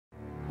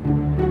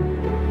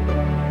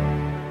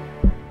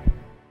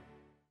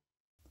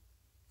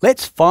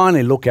Let's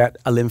finally look at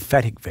a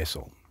lymphatic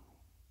vessel.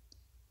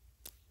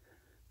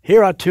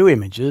 Here are two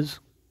images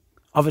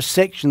of a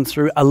section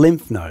through a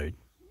lymph node.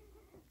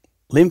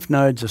 Lymph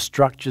nodes are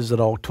structures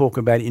that I'll talk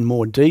about in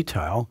more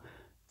detail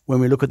when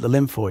we look at the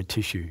lymphoid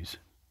tissues.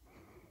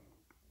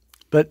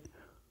 But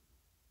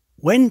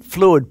when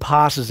fluid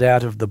passes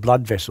out of the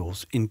blood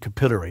vessels in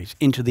capillaries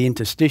into the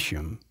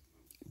interstitium,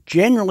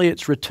 generally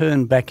it's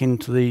returned back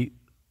into the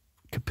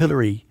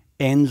capillary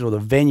ends or the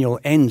venule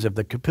ends of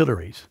the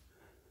capillaries.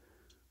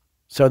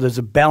 So there's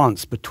a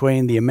balance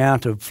between the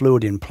amount of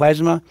fluid in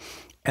plasma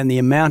and the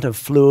amount of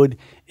fluid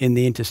in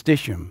the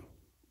interstitium.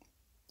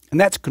 And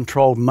that's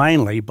controlled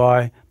mainly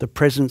by the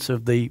presence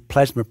of the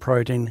plasma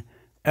protein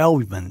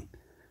albumin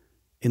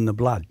in the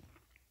blood.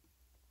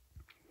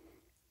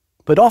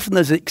 But often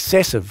there's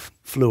excessive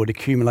fluid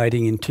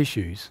accumulating in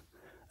tissues,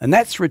 and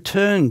that's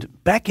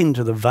returned back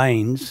into the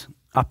veins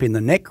up in the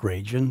neck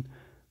region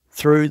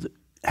through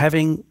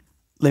having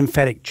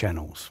lymphatic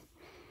channels.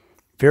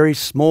 Very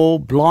small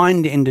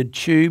blind-ended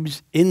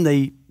tubes in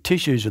the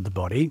tissues of the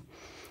body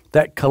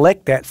that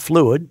collect that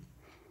fluid,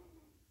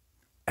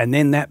 and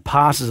then that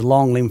passes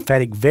along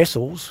lymphatic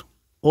vessels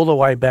all the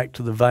way back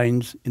to the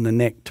veins in the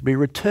neck to be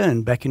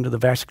returned back into the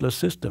vascular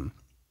system.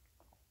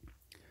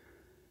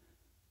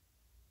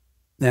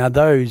 Now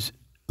those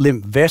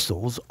lymph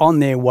vessels, on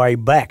their way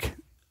back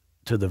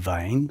to the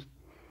veins,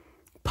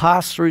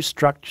 pass through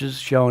structures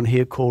shown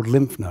here called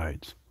lymph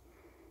nodes.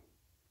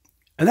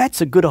 And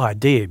that's a good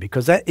idea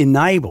because that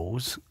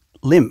enables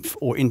lymph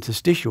or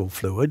interstitial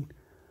fluid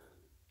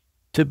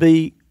to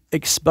be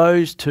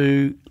exposed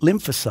to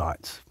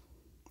lymphocytes,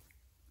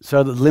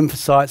 so that the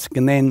lymphocytes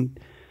can then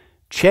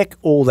check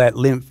all that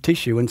lymph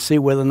tissue and see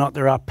whether or not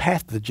there are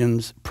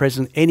pathogens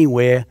present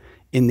anywhere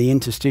in the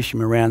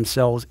interstitium around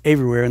cells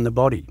everywhere in the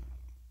body.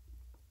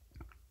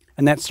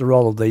 And that's the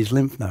role of these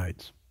lymph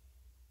nodes.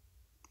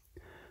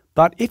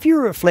 But if you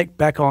reflect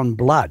back on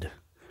blood,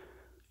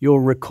 you'll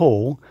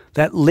recall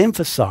that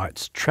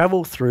lymphocytes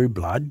travel through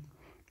blood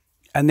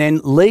and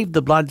then leave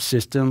the blood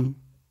system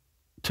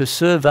to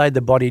survey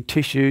the body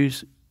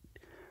tissues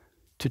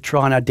to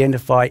try and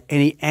identify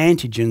any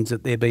antigens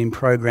that they're being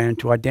programmed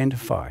to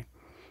identify.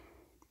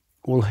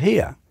 Well,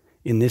 here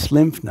in this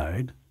lymph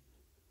node,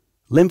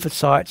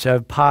 lymphocytes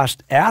have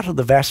passed out of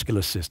the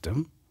vascular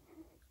system,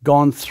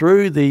 gone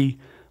through the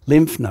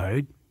lymph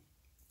node,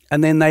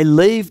 and then they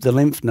leave the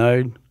lymph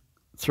node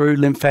through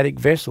lymphatic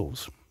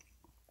vessels.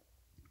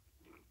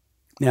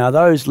 Now,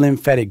 those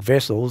lymphatic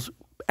vessels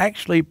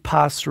actually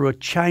pass through a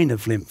chain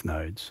of lymph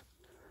nodes.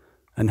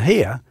 And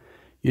here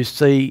you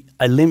see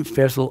a lymph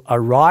vessel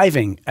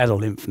arriving at a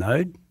lymph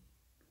node,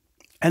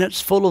 and it's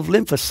full of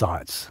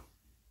lymphocytes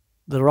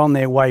that are on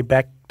their way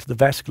back to the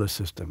vascular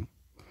system.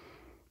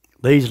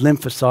 These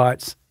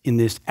lymphocytes in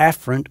this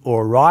afferent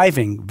or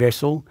arriving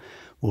vessel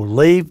will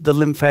leave the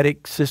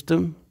lymphatic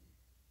system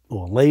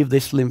or leave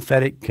this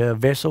lymphatic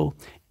vessel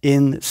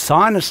in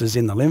sinuses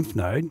in the lymph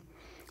node.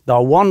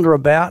 They'll wander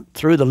about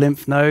through the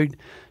lymph node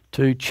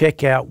to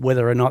check out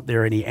whether or not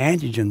there are any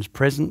antigens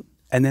present,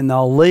 and then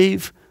they'll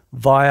leave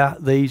via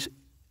these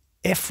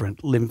efferent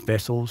lymph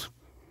vessels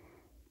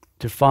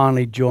to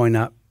finally join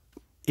up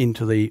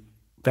into the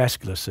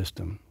vascular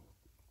system.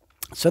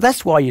 So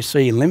that's why you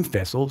see in lymph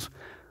vessels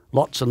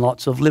lots and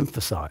lots of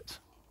lymphocytes.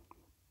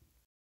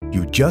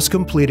 You just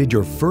completed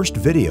your first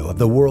video of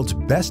the world's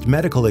best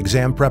medical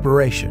exam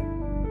preparation.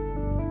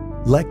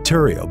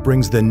 Lecturio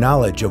brings the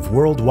knowledge of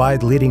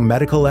worldwide leading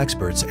medical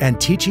experts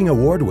and teaching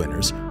award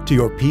winners to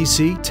your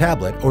PC,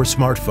 tablet, or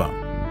smartphone.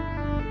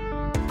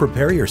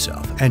 Prepare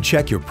yourself and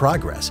check your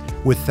progress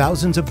with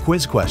thousands of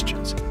quiz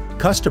questions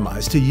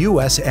customized to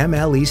US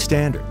MLE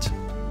standards.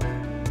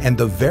 And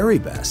the very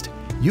best,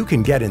 you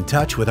can get in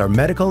touch with our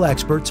medical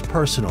experts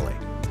personally.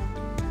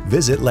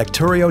 Visit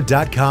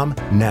Lecturio.com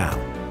now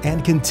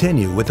and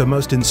continue with the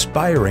most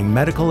inspiring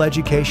medical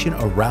education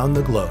around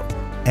the globe,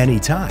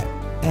 anytime,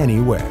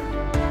 anywhere.